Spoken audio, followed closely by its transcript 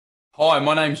Hi,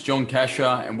 my name's John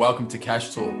Casher and welcome to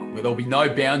Cash Talk, where there'll be no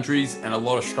boundaries and a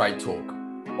lot of straight talk.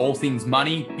 All things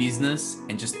money, business,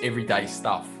 and just everyday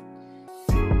stuff.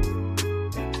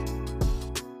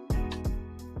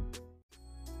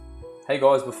 Hey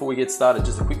guys, before we get started,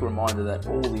 just a quick reminder that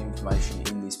all the information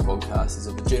in this podcast is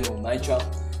of a general nature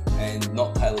and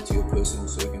not tailored to your personal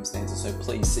circumstances. So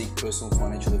please seek personal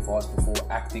financial advice before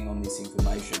acting on this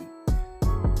information.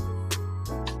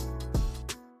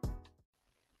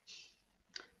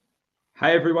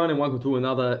 Hey everyone, and welcome to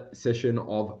another session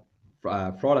of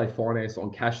Friday Finance on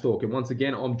Cash Talk. And once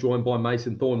again, I'm joined by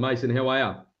Mason Thorne. Mason, how are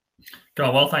you?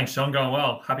 Going well, thanks, John. Going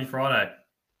well. Happy Friday.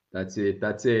 That's it.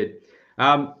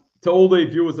 To all the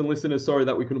viewers and listeners, sorry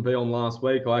that we couldn't be on last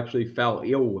week. I actually fell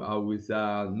ill. I was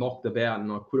knocked about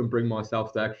and I couldn't bring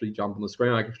myself to actually jump on the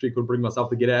screen. I actually couldn't bring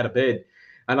myself to get out of bed.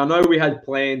 And I know we had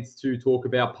plans to talk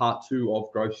about part 2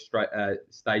 of growth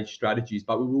stage strategies,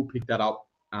 but we will pick that up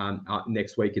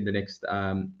next week in the next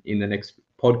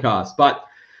podcast. But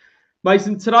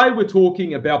Mason, today we're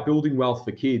talking about building wealth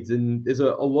for kids, and there's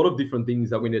a lot of different things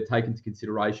that we need to take into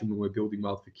consideration when we're building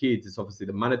wealth for kids. It's obviously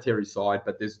the monetary side,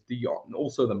 but there's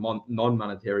also the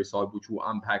non-monetary side, which we'll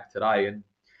unpack today. And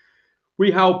we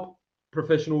help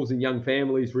professionals and young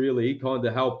families really kind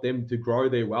of help them to grow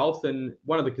their wealth. And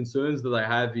one of the concerns that they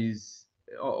have is,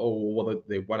 or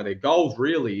one of their goals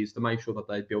really is to make sure that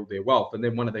they build their wealth. And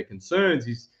then one of their concerns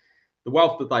is the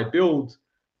wealth that they build,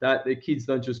 that their kids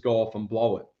don't just go off and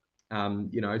blow it.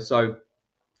 So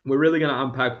we're really going to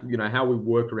unpack, how we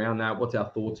work around that, what's our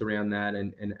thoughts around that,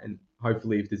 and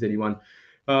hopefully if there's anyone,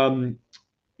 on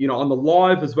the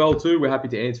live as well too, we're happy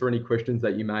to answer any questions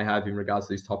that you may have in regards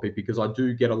to this topic, because I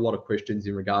do get a lot of questions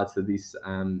in regards to this,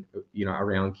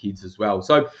 around kids as well.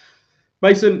 So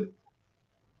Mason,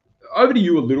 over to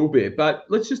you a little bit, but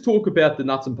let's just talk about the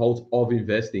nuts and bolts of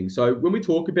investing. So when we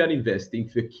talk about investing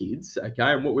for kids,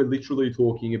 okay, and what we're literally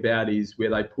talking about is where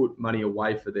they put money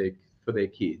away for their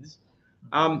kids.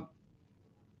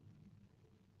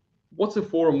 What's it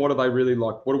for, and what are they really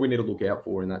like? What do we need to look out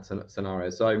for in that scenario?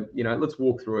 So, let's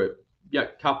walk through it. Yeah,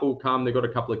 couple come, they've got a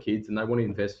couple of kids and they want to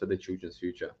invest for their children's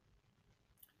future.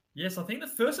 Yes, I think the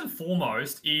first and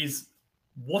foremost is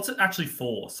what's it actually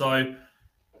for? So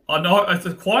I know it's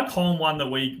quite a common one that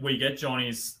we get, John,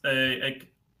 is a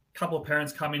couple of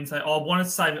parents come in and say, I want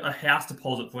to save a house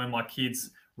deposit for when my kids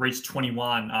reach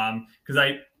 21,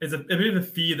 because there's a bit of a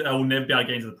fear that they will never be able to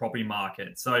get into the property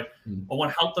market. So I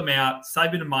want to help them out, save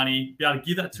a bit of money, be able to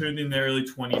give that to them in their early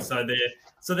 20s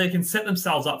so they can set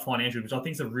themselves up financially, which I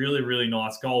think is a really, really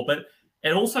nice goal. But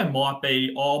it also might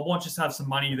be, I want just to have some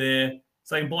money there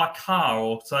so they can buy a car,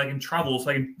 or so they can travel,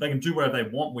 so they can do whatever they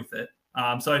want with it.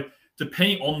 So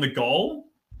depending on the goal,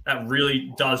 that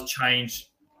really does change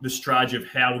the strategy of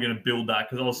how we're going to build that,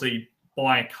 because obviously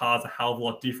buying a car is a hell of a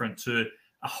lot different to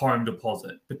a home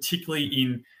deposit, particularly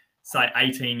in, say,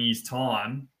 18 years'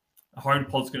 time. A home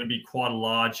deposit is going to be quite a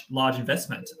large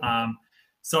investment.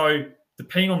 So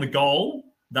depending on the goal,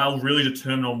 they'll really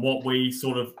determine on what we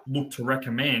sort of look to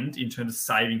recommend in terms of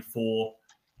saving for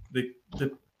the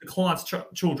client's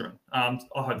children. I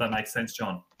hope that makes sense,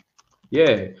 John.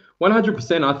 Yeah,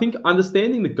 100%. I think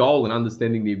understanding the goal and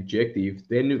understanding the objective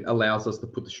then allows us to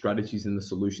put the strategies and the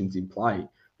solutions in play.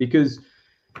 Because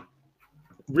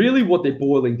really what they're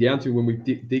boiling down to when we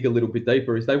dig a little bit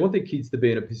deeper is they want their kids to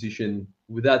be in a position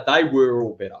that they were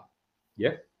all better.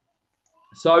 Yeah.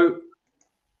 So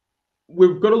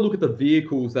we've got to look at the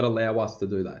vehicles that allow us to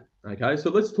do that. Okay.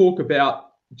 So let's talk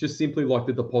about just simply like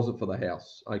the deposit for the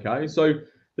house. Okay. So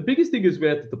the biggest thing is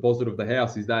about the deposit of the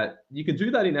house is that you can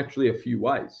do that in actually a few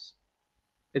ways.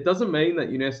 It doesn't mean that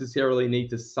you necessarily need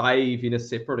to save in a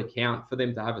separate account for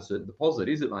them to have a certain deposit,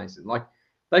 is it, Mason? Like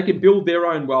they can build their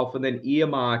own wealth and then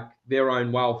earmark their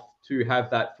own wealth to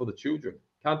have that for the children,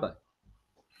 can't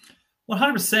they?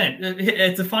 100%.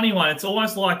 It's a funny one. It's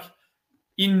almost like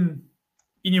in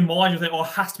your mind you think, it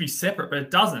has to be separate, but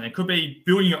it doesn't. It could be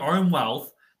building your own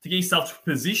wealth to get yourself to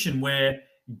a position where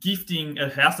gifting a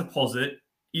house deposit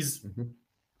is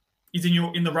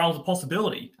in the realms of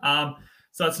possibility.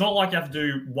 So it's not like you have to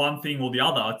do one thing or the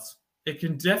other. It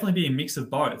can definitely be a mix of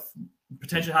both.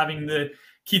 Potentially having the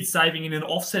kids saving in an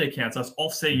offset account, so it's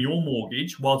offsetting your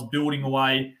mortgage while it's building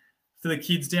away for the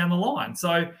kids down the line.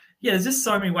 So yeah, there's just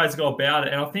so many ways to go about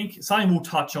it. And I think something we'll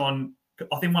touch on,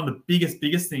 I think one of the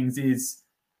biggest things is,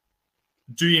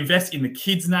 do you invest in the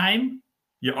kid's name,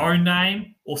 your own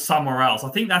name, or somewhere else? I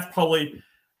think that's probably,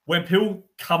 when people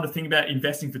come to think about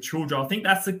investing for children, I think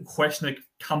that's the question that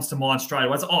comes to mind straight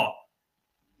away. It's,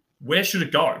 where should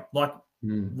it go? Like,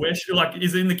 where should,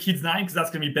 is it in the kid's name because that's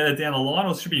going to be better down the line,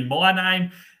 or it should be in my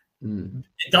name?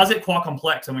 It does get quite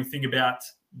complex when we think about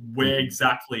where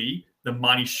exactly the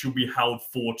money should be held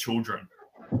for children.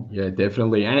 Yeah,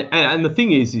 definitely. And the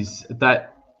thing is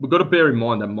that we've got to bear in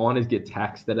mind that minors get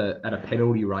taxed at a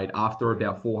penalty rate after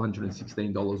about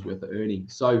 $416 worth of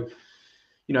earnings. So,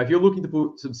 if you're looking to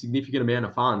put some significant amount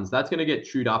of funds, that's going to get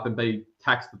chewed up and be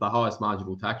taxed at the highest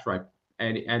marginal tax rate.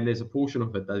 And there's a portion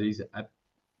of it that is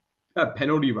at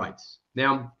penalty rates.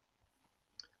 Now,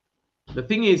 the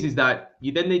thing is that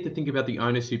you then need to think about the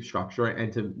ownership structure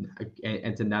and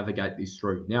to navigate this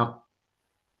through. Now,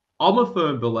 I'm a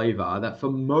firm believer that for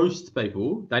most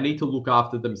people, they need to look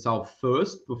after themselves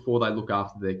first before they look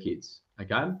after their kids.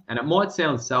 Okay. And it might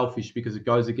sound selfish because it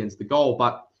goes against the goal,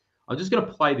 but I'm just going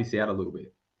to play this out a little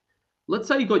bit. Let's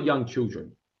say you've got young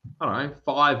children, I don't know,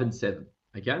 5 and 7.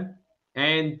 Okay.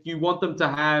 And you want them to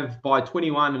have, by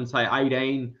 21 and say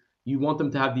 18, you want them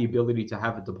to have the ability to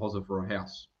have a deposit for a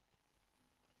house.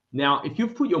 Now, if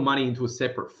you've put your money into a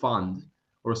separate fund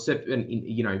or a separate,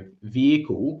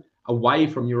 vehicle away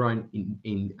from your own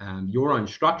your own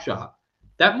structure,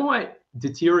 that might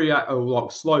deteriorate or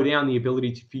slow down the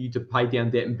ability for you to pay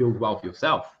down debt and build wealth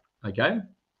yourself. Okay.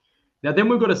 Now, then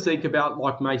we've got to seek about,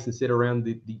 like Mason said, around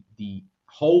the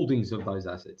holdings of those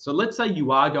assets. So let's say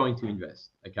you are going to invest.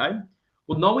 Okay.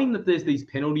 Well, knowing that there's these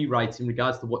penalty rates in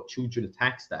regards to what children are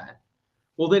taxed at,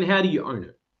 well, then how do you own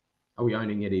it? Are we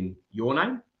owning it in your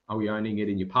name? Are we owning it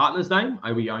in your partner's name?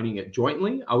 Are we owning it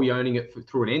jointly? Are we owning it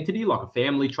through an entity like a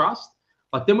family trust?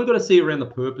 Like, then we've got to see around the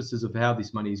purposes of how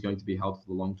this money is going to be held for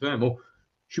the long term. Or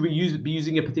should we be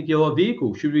using a particular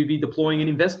vehicle? Should we be deploying an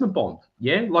investment bond?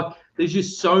 Yeah, like there's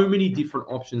just so many different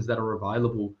options that are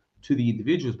available to the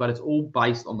individuals, but it's all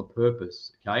based on the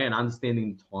purpose, okay, and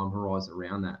understanding the time horizon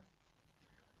around that.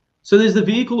 So there's the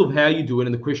vehicle of how you do it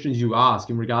and the questions you ask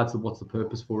in regards to what's the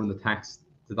purpose for and the tax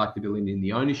deductibility in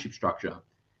the ownership structure.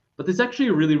 But there's actually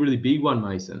a really, really big one,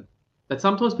 Mason, that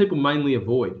sometimes people mainly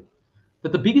avoid.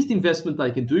 But the biggest investment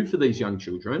they can do for these young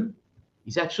children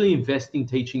is actually investing,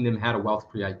 teaching them how to wealth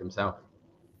create themselves.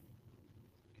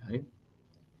 Okay.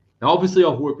 Now, obviously,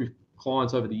 I've worked with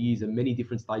clients over the years at many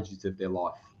different stages of their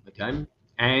life. Okay.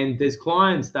 And there's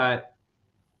clients that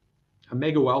are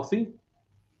mega wealthy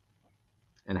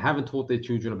and haven't taught their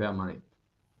children about money.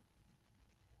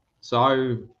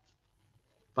 So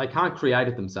they can't create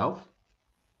it themselves,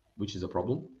 which is a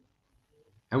problem.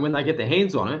 And when they get their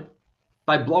hands on it,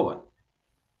 they blow it.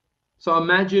 So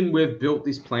imagine we've built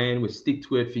this plan, we've stick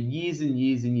to it for years and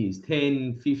years and years,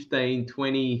 10, 15,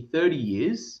 20, 30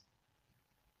 years.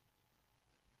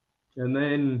 And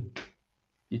then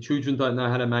your children don't know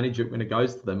how to manage it when it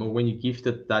goes to them, or when you gift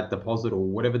it that deposit or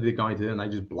whatever they're going to do, and they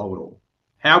just blow it all.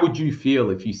 How would you feel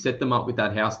if you set them up with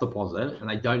that house deposit and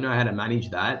they don't know how to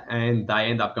manage that, and they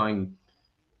end up going,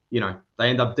 they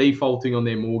end up defaulting on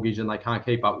their mortgage and they can't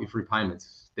keep up with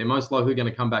repayments? They're most likely going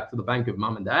to come back to the bank of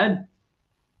mum and dad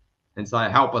and say,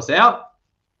 help us out.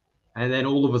 And then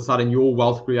all of a sudden your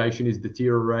wealth creation is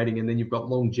deteriorating, and then you've got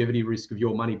longevity risk of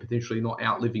your money potentially not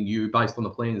outliving you based on the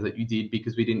plans that you did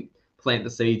because we didn't plant the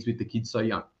seeds with the kids so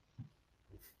young.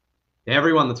 Now,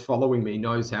 everyone that's following me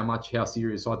knows how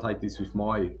serious I take this with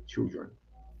my children,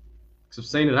 because I've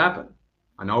seen it happen.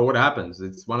 I know what happens.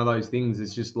 It's one of those things.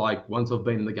 It's just like, once I've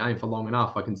been in the game for long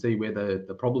enough, I can see where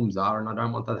the problems are, and I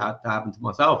don't want that to happen to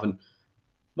myself. And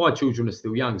my children are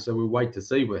still young, so we'll wait to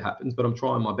see what happens, but I'm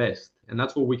trying my best, and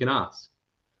that's all we can ask.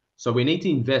 So we need to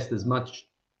invest as much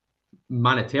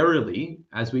monetarily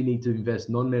as we need to invest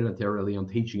non-monetarily on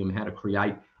teaching them how to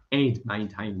create and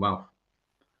maintain wealth.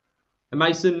 And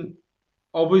Mason,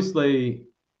 obviously,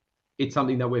 it's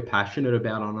something that we're passionate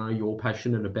about. I know you're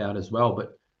passionate about as well,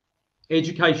 but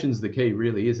education's the key,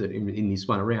 really, is it, in this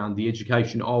one around, the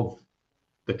education of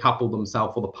the couple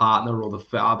themselves, or the partner, or the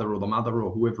father, or the mother,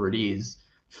 or whoever it is,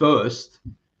 first,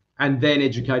 and then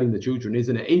educating the children,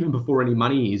 isn't it? Even before any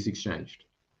money is exchanged.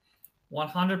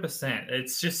 100%.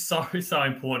 It's just so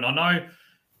important. I know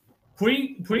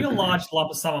putting a large lump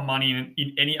of sum of money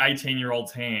in any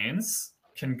 18-year-old's hands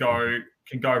can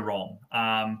go wrong.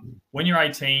 When you're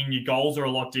 18, your goals are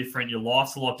a lot different. Your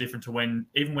life's a lot different to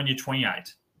even when you're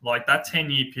 28. Like, that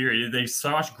 10-year period, there's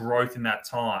so much growth in that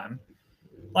time.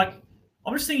 Like,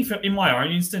 I'm just thinking, in my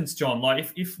own instance, John,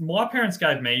 like if my parents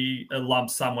gave me a lump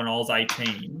sum when I was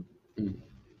 18,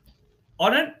 I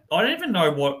don't even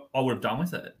know what I would have done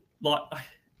with it. Like,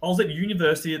 I was at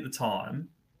university at the time.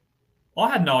 I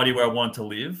had no idea where I wanted to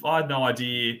live. I had no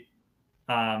idea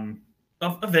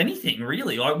of anything,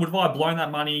 really. Would have I blown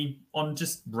that money on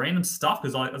just random stuff?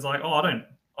 Because I was like, I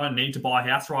don't need to buy a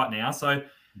house right now. So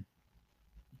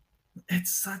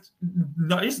it's such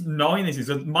no, just knowing these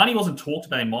things. Money wasn't talked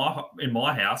about in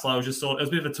my house. I was just sort. It was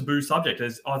a bit of a taboo subject.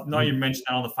 As I know you mentioned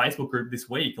that on the Facebook group this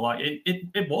week. Like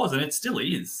it was, and it still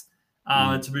is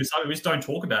a taboo subject. We just don't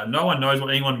talk about it. No one knows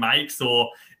what anyone makes or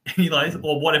any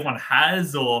or what everyone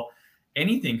has or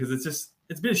anything because it's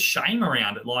a bit of shame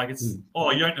around it. Like it's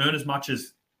you don't earn as much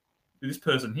as this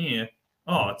person here.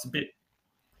 Oh, it's a bit.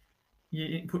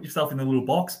 You put yourself in the little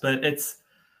box, but it's.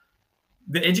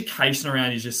 The education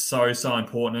around is just so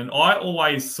important. And I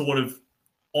always sort of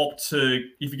opt to,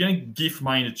 if you're going to gift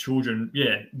money to children,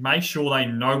 make sure they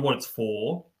know what it's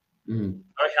for, know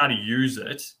how to use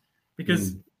it.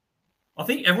 Because I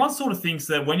think everyone sort of thinks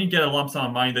that when you get a lump sum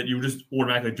of money that you'll just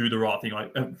automatically do the right thing.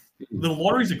 Like the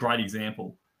lottery is a great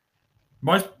example.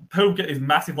 Most people get this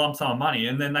massive lump sum of money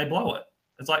and then they blow it.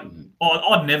 It's like,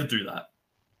 I'd never do that.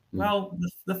 Well,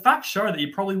 the facts show that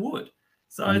you probably would.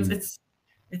 So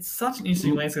it's such an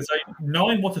interesting landscape. So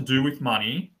knowing what to do with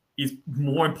money is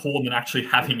more important than actually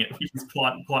having it, which is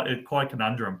quite a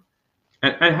conundrum.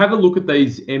 And have a look at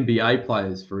these NBA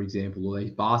players, for example, or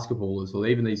these basketballers, or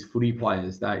even these footy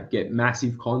players that get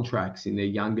massive contracts in their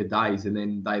younger days, and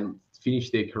then they finish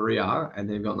their career and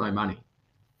they've got no money.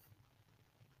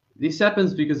 This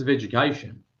happens because of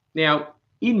education. Now,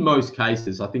 in most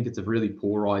cases, I think it's a really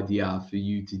poor idea for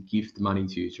you to gift money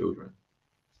to your children.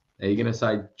 Are you going to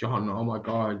say, John, oh my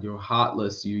God, you're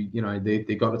heartless.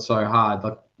 They got it so hard.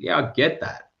 Like, yeah, I get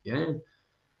that. Yeah.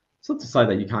 It's not to say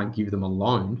that you can't give them a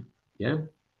loan,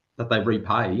 that they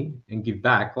repay and give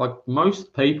back. Like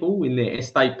most people in their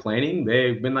estate planning,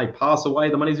 when they pass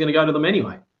away, the money's going to go to them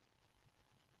anyway.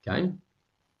 Okay.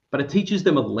 But it teaches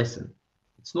them a lesson.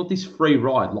 It's not this free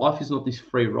ride. Life is not this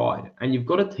free ride. And you've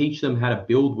got to teach them how to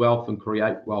build wealth and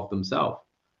create wealth themselves.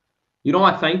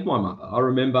 I thanked my mother. I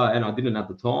remember, and I didn't at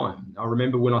the time. I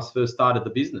remember when I first started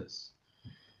the business.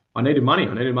 I needed money.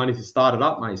 I needed money to start it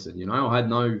up, Mason. I had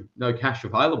no cash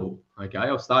available. Okay,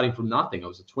 I was starting from nothing. I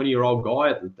was a 20-year-old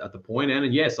guy at the point,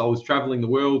 and yes, I was traveling the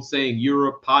world, seeing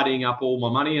Europe, partying up all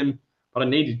my money, but I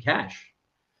needed cash.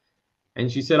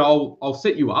 And she said, "I'll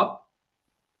set you up,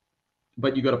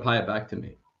 but you got to pay it back to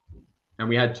me." And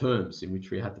we had terms in which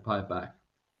we had to pay it back.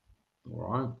 All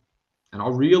right, and I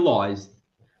realized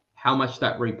how much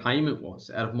that repayment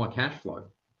was out of my cash flow,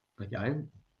 okay?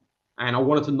 And I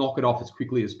wanted to knock it off as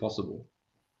quickly as possible.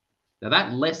 Now,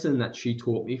 that lesson that she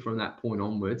taught me from that point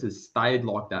onwards has stayed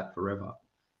like that forever,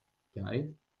 okay?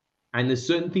 And there's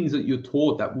certain things that you're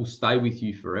taught that will stay with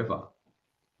you forever.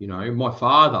 My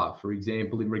father, for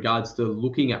example, in regards to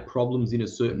looking at problems in a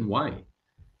certain way,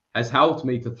 has helped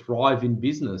me to thrive in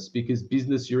business because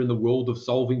business, you're in the world of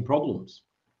solving problems.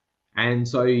 And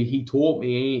so he taught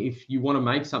me, if you want to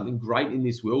make something great in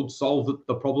this world, solve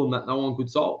the problem that no one could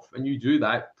solve. And you do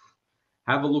that.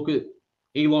 Have a look at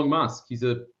Elon Musk. He's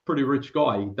a pretty rich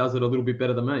guy. He does it a little bit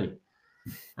better than me.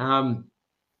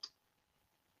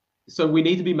 So we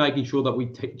need to be making sure that we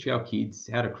teach our kids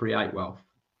how to create wealth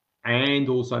and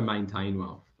also maintain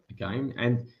wealth. Okay.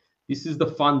 And this is the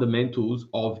fundamentals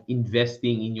of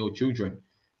investing in your children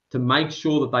to make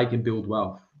sure that they can build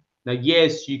wealth. Now,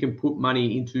 yes, you can put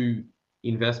money into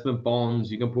investment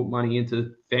bonds, you can put money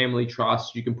into family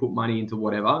trusts, you can put money into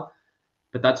whatever,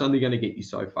 but that's only going to get you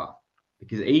so far.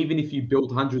 Because even if you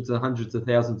built hundreds and hundreds of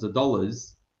thousands of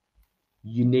dollars,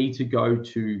 you need to go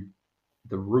to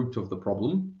the root of the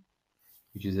problem,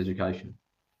 which is education.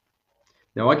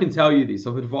 Now, I can tell you this,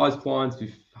 I've advised clients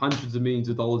with hundreds of millions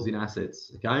of dollars in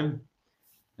assets, okay?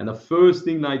 And the first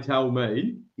thing they tell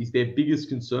me is their biggest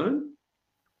concern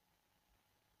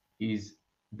is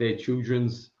their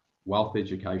children's wealth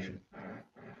education.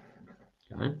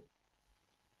 Okay.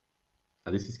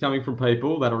 Now, this is coming from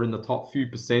people that are in the top few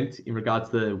percent in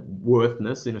regards to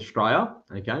worthness in Australia.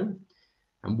 Okay.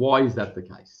 And why is that the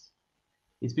case?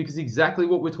 It's because exactly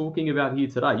what we're talking about here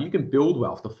today. You can build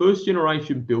wealth. The first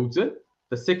generation builds it,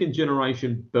 the second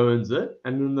generation burns it,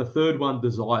 and then the third one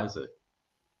desires it.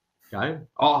 Okay.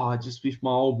 Oh, I just wish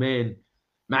my old man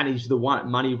managed the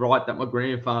money right that my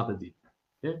grandfather did.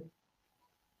 Yeah.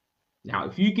 Now,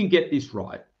 if you can get this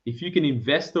right, if you can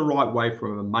invest the right way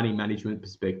from a money management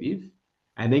perspective,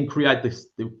 and then create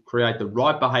the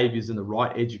right behaviors and the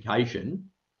right education,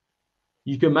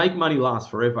 you can make money last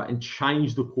forever and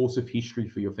change the course of history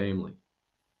for your family.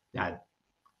 Now,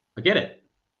 I get it.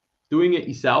 Doing it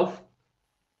yourself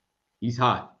is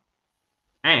hard.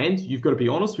 And you've got to be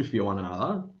honest with one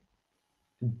another.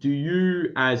 Do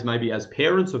you, as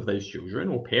parents of these children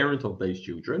or parent of these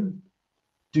children,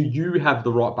 do you have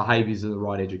the right behaviors and the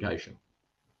right education?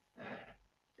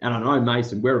 And I know,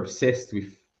 Mason, we're obsessed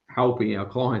with helping our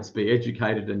clients be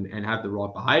educated and have the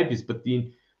right behaviors, but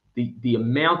the the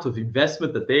amount of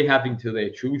investment that they're having to their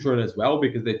children as well,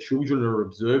 because their children are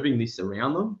observing this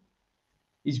around them,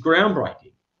 is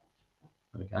groundbreaking.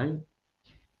 Okay.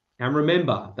 And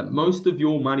remember that most of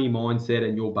your money mindset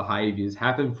and your behaviors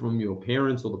happen from your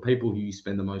parents or the people who you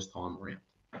spend the most time around.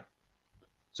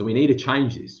 So we need to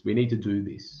change this. We need to do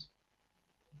this.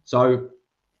 So,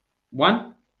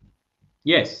 one,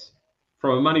 yes,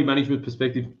 from a money management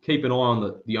perspective, keep an eye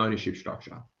on the ownership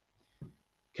structure.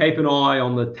 Keep an eye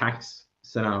on the tax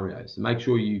scenarios. Make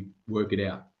sure you work it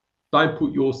out. Don't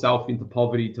put yourself into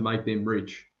poverty to make them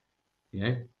rich.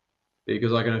 Yeah.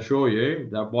 Because I can assure you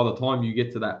that by the time you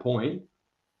get to that point,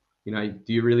 do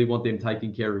you really want them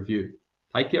taking care of you?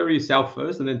 Take care of yourself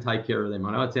first and then take care of them.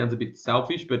 I know it sounds a bit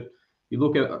selfish, but you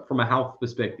look at it from a health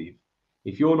perspective.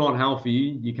 If you're not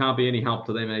healthy, you can't be any help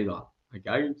to them either.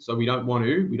 Okay. So we don't want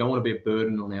to be a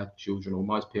burden on our children, or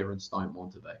most parents don't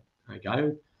want to be.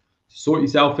 Okay. Sort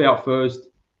yourself out first,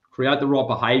 create the right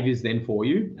behaviors then for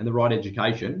you and the right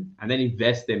education, and then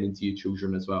invest them into your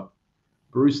children as well.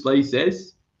 Bruce Lee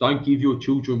says, don't give your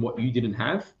children what you didn't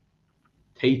have.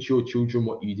 Teach your children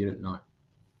what you didn't know.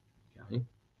 Okay.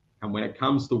 And when it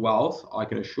comes to wealth, I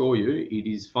can assure you it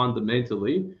is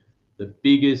fundamentally the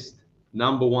biggest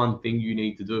number one thing you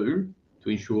need to do to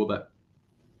ensure that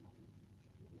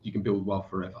you can build wealth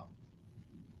forever.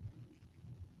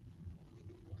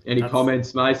 Any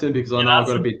comments, Mason? Because I know I've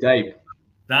got a bit deep.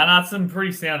 That's some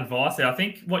pretty sound advice there. I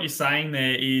think what you're saying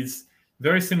there is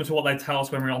very similar to what they tell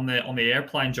us when we're on the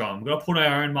airplane, John. We've got to put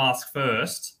our own mask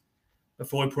first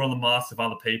before we put on the masks of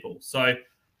other people. So I've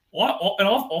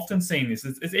often seen this.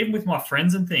 It's even with my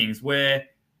friends and things where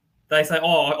they say,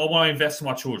 oh, I want to invest in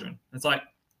my children. It's like,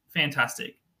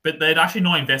 fantastic. But they're actually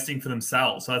not investing for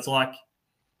themselves. So it's like,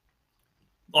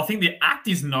 I think the act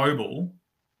is noble,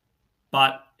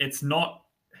 but it's not,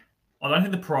 I don't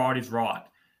think the priority is right.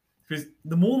 Because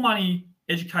the more money,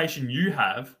 education you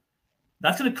have,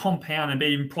 that's going to compound and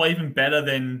be probably even better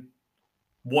than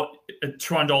what a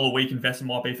 $200 a week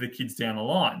investment might be for the kids down the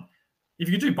line. If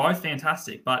you do both,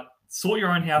 fantastic. But sort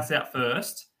your own house out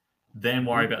first, then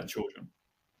worry about the children.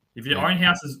 If your own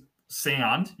house is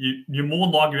sound, you're more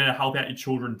likely to help out your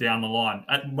children down the line.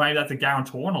 Maybe that's a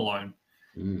guarantor on a loan.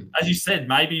 As you said,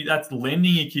 maybe that's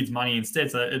lending your kids money instead.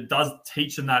 So it does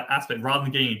teach them that aspect rather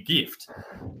than getting a gift.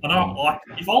 I know,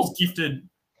 if I was gifted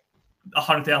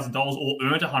 $100,000 or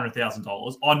earned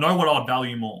 $100,000, I know what I'd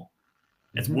value more.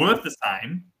 It's worth the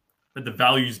same, but the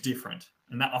value is different.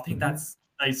 And I think that's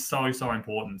so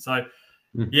important. So I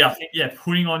think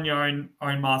putting on your own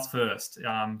mask first,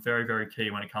 very, very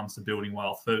key when it comes to building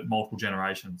wealth for multiple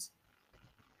generations.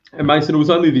 And Mason, it was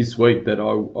only this week that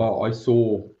I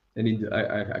saw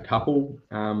a couple,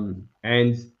 and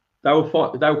they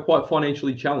were quite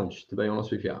financially challenged, to be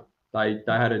honest with you. They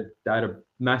had a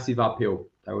massive uphill.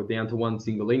 They were down to one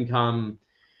single income.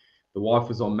 The wife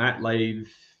was on mat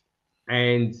leave,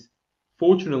 and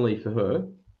fortunately for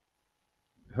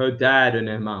her dad and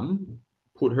her mum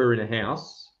put her in a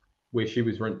house where she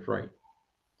was rent free.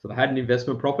 So they had an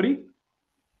investment property.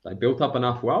 They built up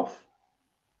enough wealth,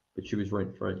 but she was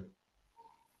rent free.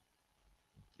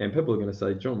 And people are going to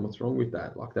say, John, what's wrong with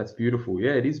that? Like, that's beautiful.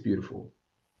 Yeah, it is beautiful.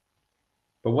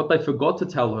 But what they forgot to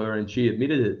tell her, and she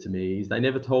admitted it to me, is they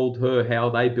never told her how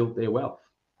they built their wealth.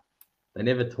 They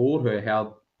never taught her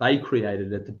how they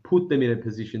created it to put them in a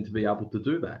position to be able to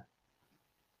do that.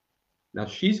 Now,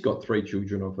 she's got 3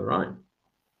 children of her own.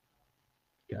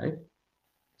 Okay.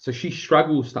 So she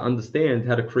struggles to understand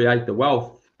how to create the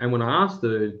wealth. And when I asked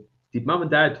her, did mum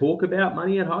and dad talk about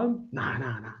money at home? No.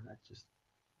 That's just,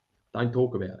 don't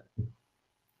talk about it.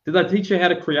 Did they teach her how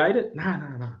to create it?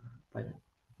 No. They don't.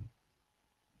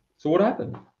 So what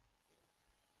happened?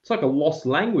 It's like a lost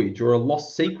language or a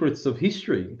lost secrets of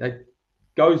history that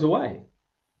goes away.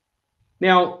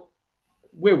 Now,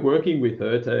 we're working with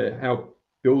her to help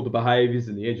build the behaviors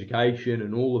and the education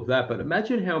and all of that. But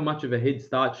imagine how much of a head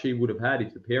start she would have had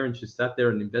if the parents just sat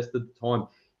there and invested the time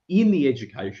in the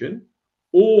education,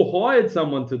 or hired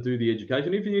someone to do the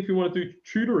education, even if you want to do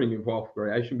tutoring in wealth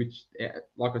creation, which,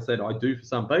 like I said, I do for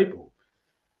some people.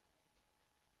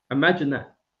 Imagine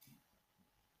that.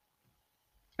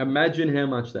 Imagine how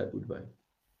much that would be.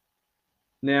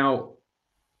 Now,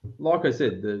 like I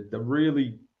said, the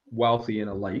really wealthy and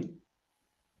elite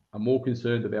are more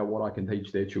concerned about what I can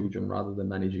teach their children rather than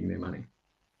managing their money,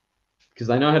 because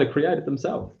they know how to create it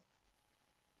themselves.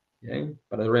 Yeah,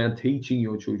 but around teaching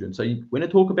your children. So when I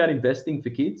talk about investing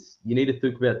for kids, you need to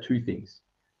think about 2 things.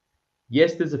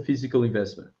 Yes, there's a physical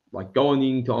investment, like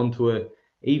going onto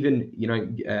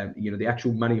the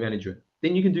actual money management.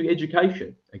 Then you can do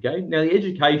education. Okay. Now the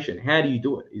education, how do you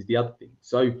do it, is the other thing.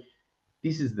 So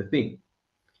this is the thing.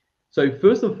 So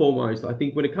first and foremost, I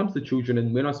think when it comes to children,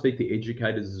 and when I speak to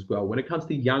educators as well, when it comes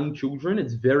to young children,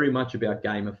 it's very much about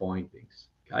gamifying things.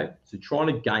 Okay, so trying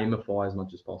to gamify as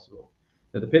much as possible.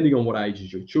 Now, depending on what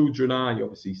ages your children are, you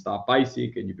obviously start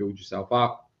basic and you build yourself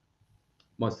up.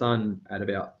 My son, at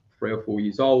about 3 or 4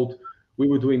 years old, we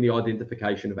were doing the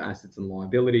identification of assets and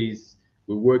liabilities.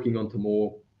 We're working on to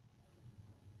more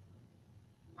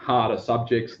harder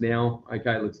subjects now.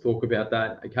 Okay, let's talk about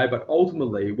that. Okay, but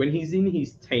ultimately, when he's in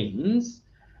his teens,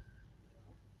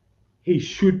 he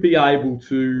should be able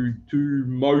to do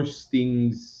most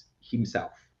things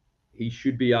himself. He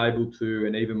should be able to,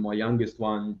 and even my youngest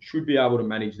one should be able to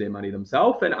manage their money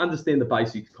themselves and understand the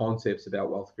basic concepts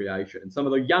about wealth creation. And some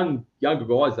of the younger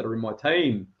guys that are in my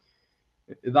team,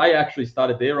 they actually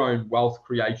started their own wealth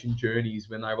creation journeys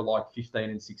when they were like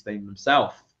 15 and 16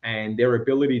 themselves. And their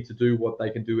ability to do what they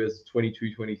can do as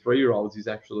 22, 23-year-olds is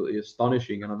absolutely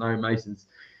astonishing. And I know Mason's,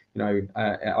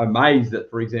 amazed at,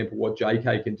 for example, what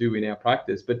JK can do in our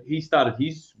practice. But he started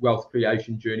his wealth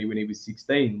creation journey when he was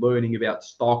 16, learning about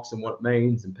stocks and what it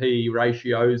means and PE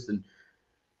ratios. And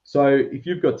so if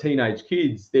you've got teenage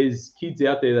kids, there's kids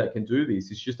out there that can do this.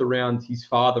 It's just around his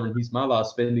father and his mother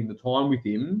spending the time with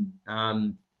him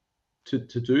to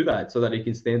do that so that he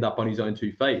can stand up on his own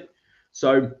 2 feet.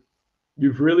 So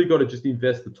you've really got to just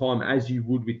invest the time as you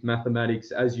would with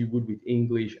mathematics, as you would with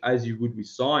English, as you would with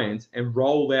science, and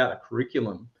roll out a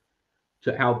curriculum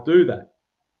to help do that.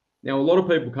 Now, a lot of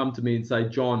people come to me and say,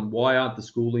 John, why aren't the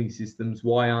schooling systems,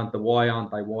 why aren't they? Well,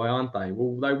 why aren't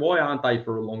they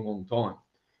for a long, long time?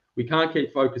 We can't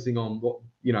keep focusing on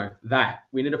that.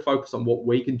 We need to focus on what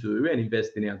we can do and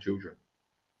invest in our children.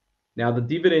 Now, the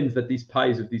dividends that this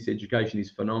pays of this education is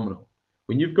phenomenal.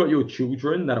 When you've got your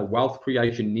children that are wealth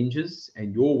creation ninjas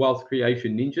and your wealth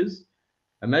creation ninjas,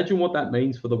 imagine what that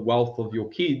means for the wealth of your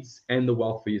kids and the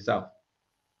wealth for yourself.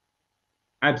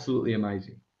 Absolutely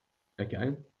amazing.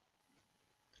 Okay.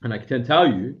 And I can tell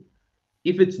you,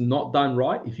 if it's not done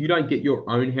right, if you don't get your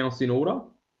own house in order,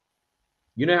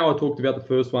 you know how I talked about the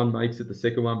first one makes it, the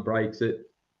second one breaks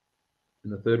it,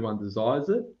 and the third one desires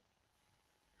it?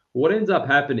 What ends up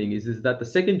happening is that the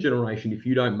second generation, if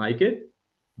you don't make it,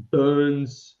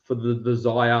 burns for the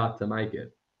desire to make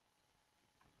it.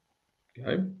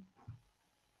 Okay.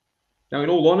 Now, in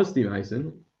all honesty,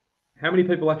 Mason, how many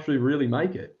people actually really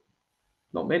make it?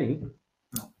 Not many.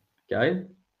 Okay.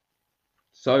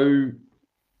 So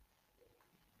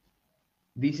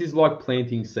this is like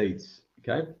planting seeds.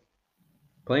 Okay.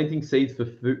 Planting seeds for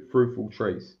fruitful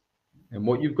trees. And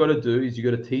what you've got to do is you've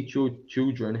got to teach your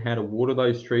children how to water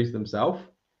those trees themselves,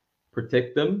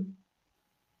 protect them,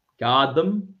 guard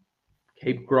them,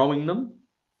 keep growing them,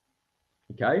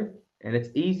 okay? And it's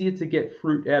easier to get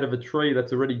fruit out of a tree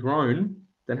that's already grown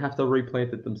than have to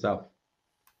replant it themselves,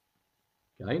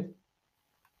 okay?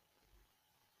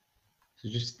 So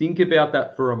just think about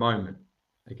that for a moment,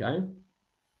 okay?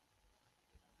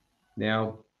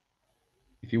 Now,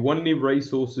 if you want any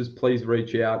resources, please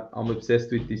reach out. I'm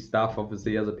obsessed with this stuff.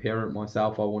 Obviously, as a parent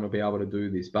myself, I want to be able to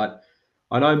do this. But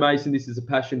I know, Mason, this is a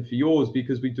passion for yours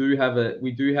because we do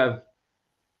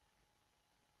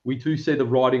see the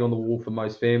writing on the wall for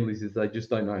most families is they just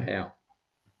don't know how.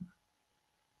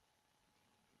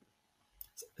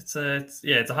 It's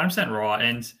 100% right.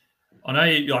 And I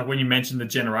know, like when you mentioned the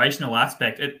generational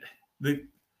aspect,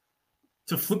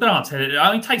 to flip it on its head, it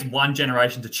only takes one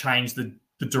generation to change the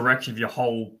direction of your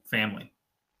whole family.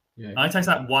 Yeah. It only takes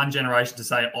that one generation to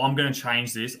say, I'm going to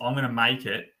change this, I'm going to make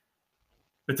it.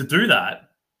 But to do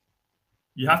that,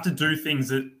 you have to do things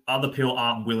that other people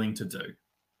aren't willing to do.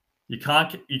 You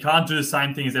can't do the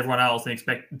same thing as everyone else and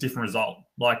expect a different result,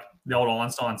 like the old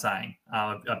Einstein saying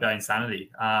about insanity.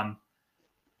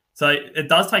 So it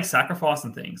does take sacrifice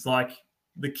and things like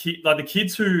the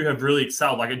kids who have really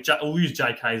excelled. Like we'll use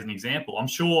JK as an example. I'm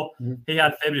sure he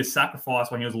had a fair bit of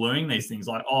sacrifice when he was learning these things.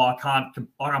 Like, I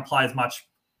can't play as much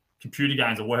computer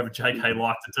games or whatever JK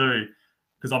liked to do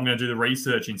because I'm going to do the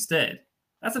research instead.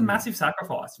 That's a massive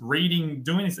sacrifice. Reading,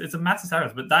 doing this, it's a massive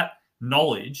sacrifice. But that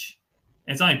knowledge,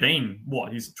 and it's only been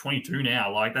he's 22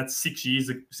 now. Like that's 6 years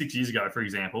ago, for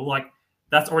example. Like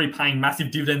that's already paying massive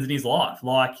dividends in his life.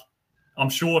 Like I'm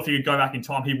sure if he could go back in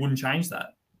time, he wouldn't change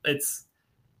that.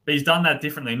 But he's done that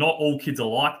differently. Not all kids are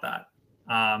like that.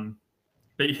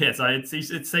 But yeah, so it's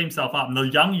set himself up. And the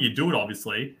younger you do it,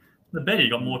 obviously, the better.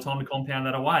 You got more time to compound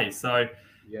that away. So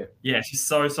yeah, it's just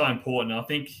so important. I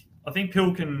think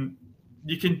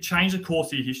you can change the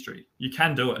course of your history. You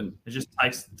can do it. It just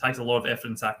takes a lot of effort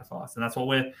and sacrifice, and that's what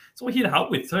we're here to help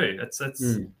with too. That's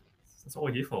what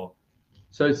we're here for.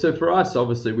 So for us,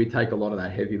 obviously, we take a lot of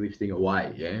that heavy lifting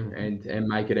away, and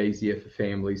make it easier for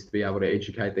families to be able to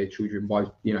educate their children by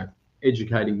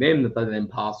educating them that they then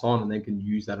pass on and then can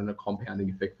use that in a compounding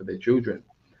effect for their children.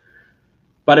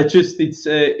 But it's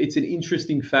an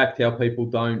interesting fact how people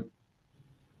don't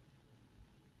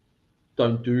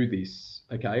do this,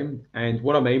 okay? And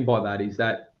what I mean by that is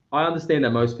that I understand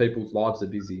that most people's lives are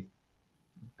busy,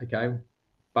 okay?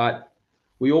 But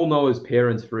we all know as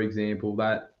parents, for example,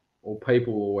 that, or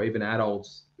people, or even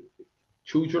adults,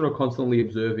 children are constantly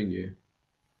observing you.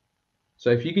 So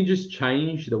if you can just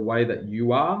change the way that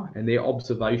you are and their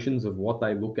observations of what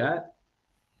they look at,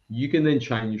 you can then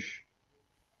change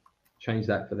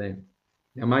that for them.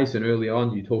 Now, Mason, early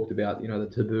on, you talked about,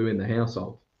 the taboo in the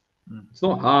household. It's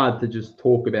not hard to just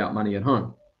talk about money at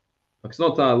home. Like, it's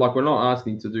not like we're not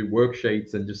asking to do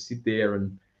worksheets and just sit there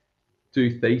and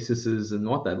do theses and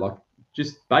what that. Like,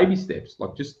 just baby steps.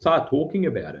 Like, just start talking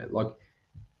about it. Like,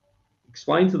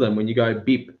 explain to them when you go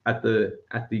beep at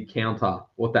the counter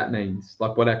what that means.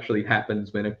 Like, what actually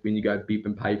happens when you go beep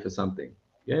and pay for something.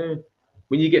 Yeah,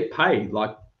 when you get paid,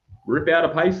 like, rip out a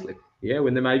pay slip. Yeah,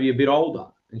 when they're maybe a bit older,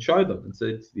 and show them and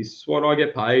say, this is what I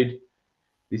get paid.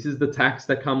 This is the tax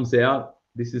that comes out.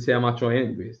 This is how much I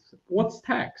end with. What's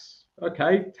tax?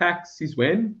 Okay, tax is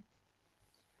when.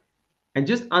 And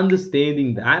just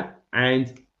understanding that.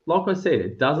 And like I said,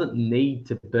 it doesn't need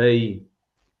to be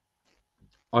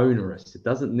onerous. It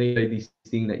doesn't need to be this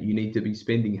thing that you need to be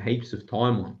spending heaps of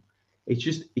time on. It's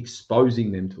just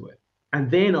exposing them to it.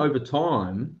 And then over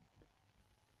time,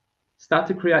 start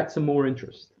to create some more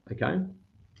interest, okay?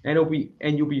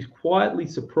 And you'll be quietly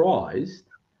surprised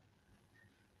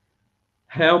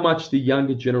how much the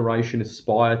younger generation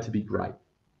aspire to be great.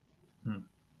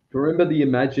 Remember the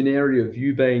imaginary of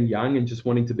you being young and just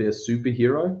wanting to be a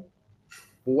superhero?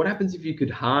 Well, what happens if you could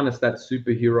harness that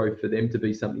superhero for them to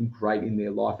be something great in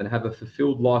their life and have a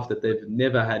fulfilled life that they've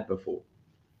never had before?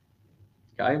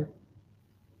 Okay?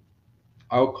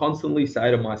 I'll constantly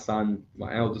say to my son,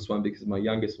 my eldest one, because my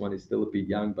youngest one is still a bit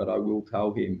young, but I will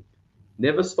tell him,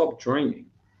 never stop dreaming.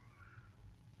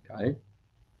 Okay?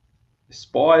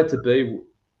 Aspire to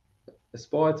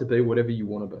be whatever you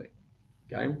want to be.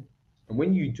 Okay? And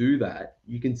when you do that,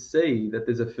 you can see that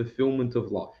there's a fulfillment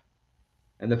of life.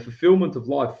 And the fulfillment of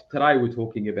life, today we're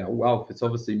talking about wealth. It's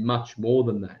obviously much more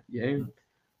than that. Yeah.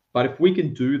 But if we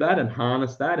can do that and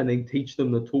harness that and then teach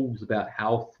them the tools about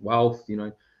health, wealth,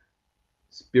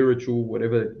 spiritual,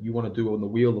 whatever you want to do on the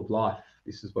wheel of life,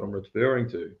 this is what I'm referring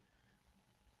to.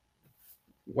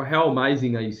 Well, how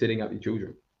amazing are you setting up your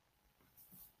children?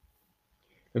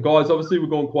 Now, guys, obviously we're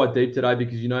going quite deep today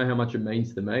because you know how much it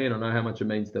means to me and I know how much it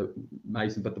means to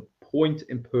Mason. But the point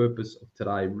and purpose of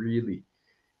today really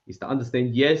is to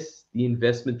understand, yes, the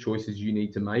investment choices you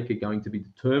need to make are going to be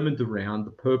determined around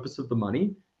the purpose of the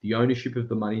money, the ownership of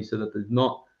the money, so that there's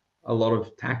not a lot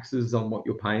of taxes on what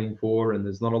you're paying for and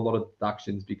there's not a lot of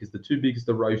deductions, because the two biggest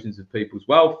erosions of people's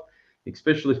wealth,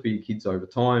 especially for your kids over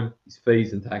time, is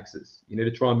fees and taxes. You need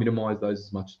to try and minimize those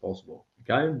as much as possible,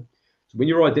 okay? So when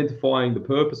you're identifying the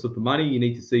purpose of the money, you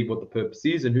need to see what the purpose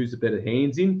is and who's the better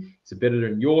hands in. Is it better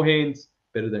in your hands,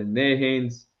 better than in their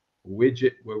hands? We're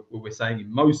saying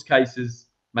in most cases,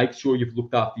 make sure you've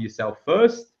looked after yourself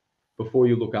first before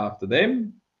you look after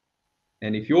them.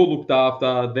 And if you're looked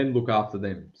after, then look after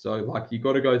them. So like you've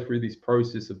got to go through this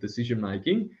process of decision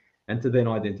making and to then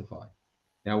identify.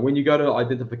 Now, when you go to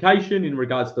identification in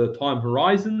regards to time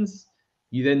horizons,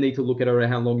 you then need to look at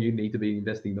how long you need to be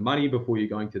investing the money before you're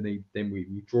going to need them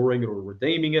withdrawing it or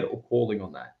redeeming it or calling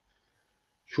on that.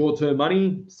 Short-term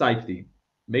money, safety.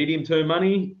 Medium-term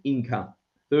money, income.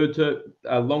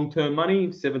 Long-term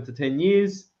money, 7 to 10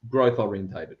 years, growth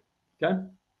orientated. Okay?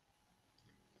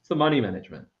 It's the money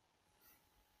management.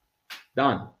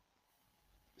 Done.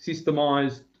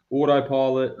 Systemized,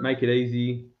 autopilot, make it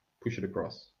easy, push it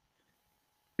across.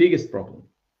 Biggest problem,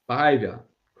 behavior.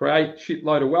 Create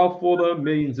shitload of wealth for them,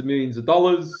 millions and millions of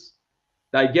dollars.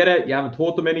 They get it. You haven't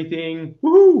taught them anything.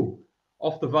 Woohoo!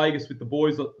 Off to Vegas with the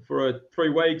boys for 3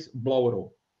 weeks, blow it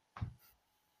all.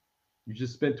 You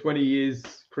just spent 20 years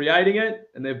creating it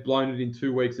and they've blown it in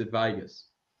 2 weeks at Vegas.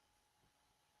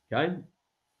 Okay?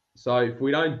 So if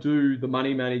we don't do the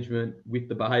money management with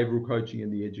the behavioral coaching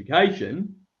and the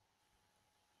education,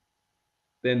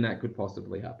 then that could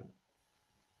possibly happen.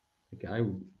 Okay?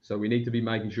 So we need to be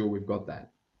making sure we've got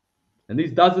that. And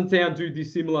this doesn't sound too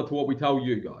dissimilar to what we tell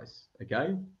you guys.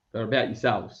 Okay? They're about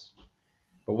yourselves.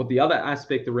 But what the other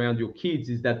aspect around your kids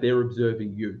is that they're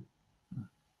observing you.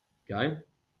 Okay?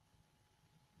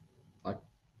 Like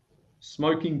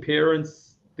smoking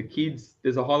parents, the kids,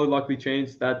 there's a highly likely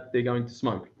chance that they're going to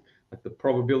smoke. Like the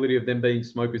probability of them being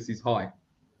smokers is high.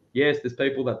 Yes, there's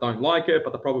people that don't like it,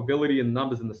 but the probability and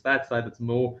numbers and the stats say that it's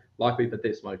more likely that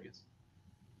they're smokers.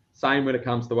 Same when it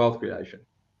comes to wealth creation.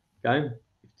 Okay?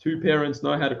 If two parents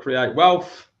know how to create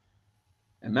wealth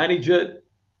and manage it,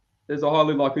 there's a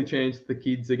highly likely chance the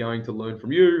kids are going to learn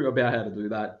from you about how to do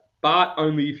that, but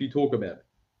only if you talk about it.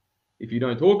 If you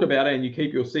don't talk about it and you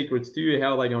keep your secrets to you,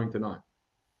 how are they going to know?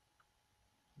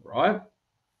 Right?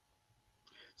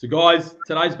 So guys,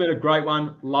 today's been a great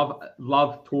one.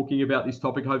 Love talking about this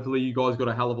topic. Hopefully you guys got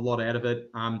a hell of a lot out of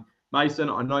it. Mason,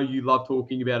 I know you love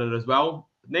talking about it as well.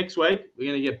 Next week,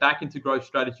 we're going to get back into growth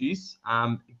strategies,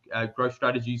 or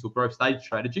growth stage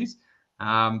strategies.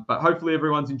 But hopefully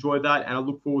everyone's enjoyed that, and I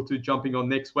look forward to jumping on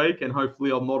next week, and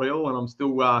hopefully I'm not ill and I'm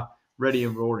still ready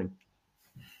and roaring.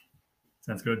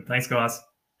 Sounds good. Thanks, guys.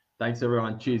 Thanks,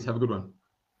 everyone. Cheers. Have a good one.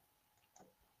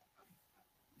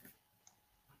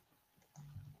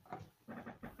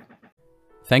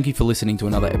 Thank you for listening to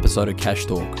another episode of Cash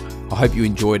Talk. I hope you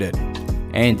enjoyed it.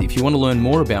 And if you want to learn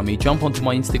more about me, jump onto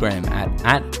my Instagram at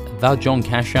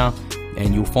thejohncasher,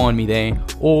 and you'll find me there,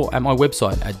 or at my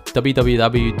website at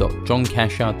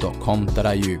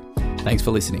www.johncasher.com.au. Thanks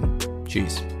for listening.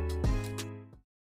 Cheers.